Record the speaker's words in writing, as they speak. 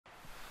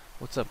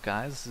What's up,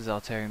 guys? This is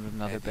Altarian with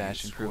another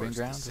Bastion Proving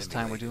Grounds. This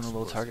time we're doing a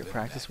little target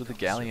practice with the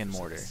Galleon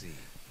Mortar.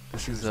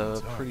 This is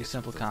a pretty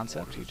simple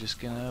concept. You're just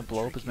gonna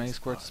blow up as many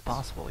squirts as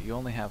possible. You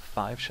only have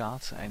 5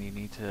 shots and you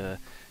need to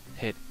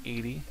hit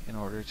 80 in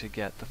order to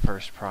get the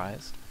first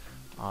prize.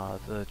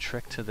 The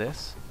trick to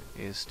this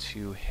is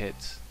to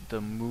hit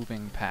the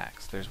moving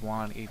packs. There's one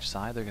on each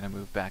side. They're gonna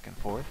move back and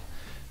forth.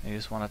 And you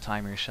just want to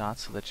time your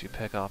shots so that you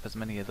pick off as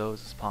many of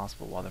those as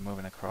possible while they're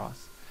moving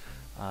across.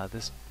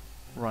 This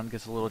run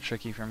gets a little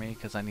tricky for me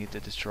because I need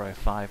to destroy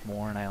 5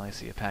 more and I only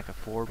see a pack of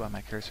 4 by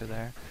my cursor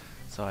there,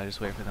 so I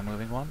just wait for the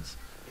moving ones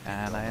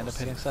and I end up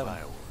hitting 7,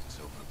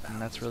 and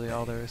that's really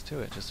all there is to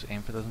it. Just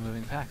aim for those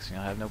moving packs,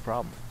 I have no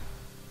problem.